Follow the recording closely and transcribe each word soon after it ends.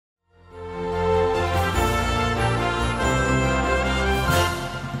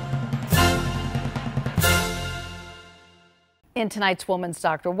In tonight's Woman's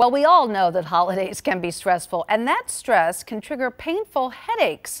Doctor, well, we all know that holidays can be stressful, and that stress can trigger painful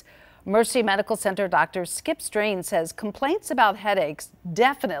headaches. Mercy Medical Center Dr. Skip Strain says complaints about headaches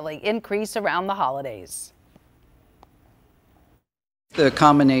definitely increase around the holidays. The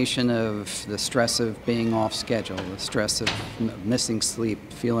combination of the stress of being off schedule, the stress of missing sleep,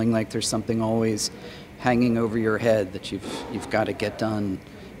 feeling like there's something always hanging over your head that you've got to get done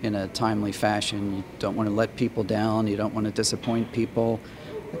in a timely fashion. You don't want to let people down, you don't want to disappoint people.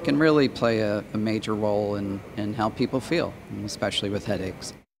 It can really play a major role in how people feel, especially with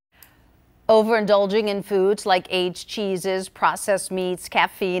headaches. Overindulging in foods like aged cheeses, processed meats,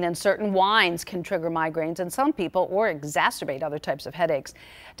 caffeine, and certain wines can trigger migraines in some people or exacerbate other types of headaches.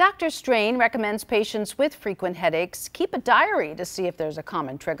 Dr. Strain recommends patients with frequent headaches keep a diary to see if there's a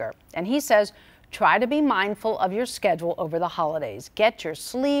common trigger. And he says, try to be mindful of your schedule over the holidays. Get your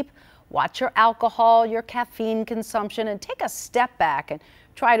sleep, watch your alcohol, your caffeine consumption, and take a step back and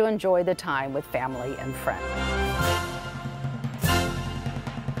try to enjoy the time with family and friends.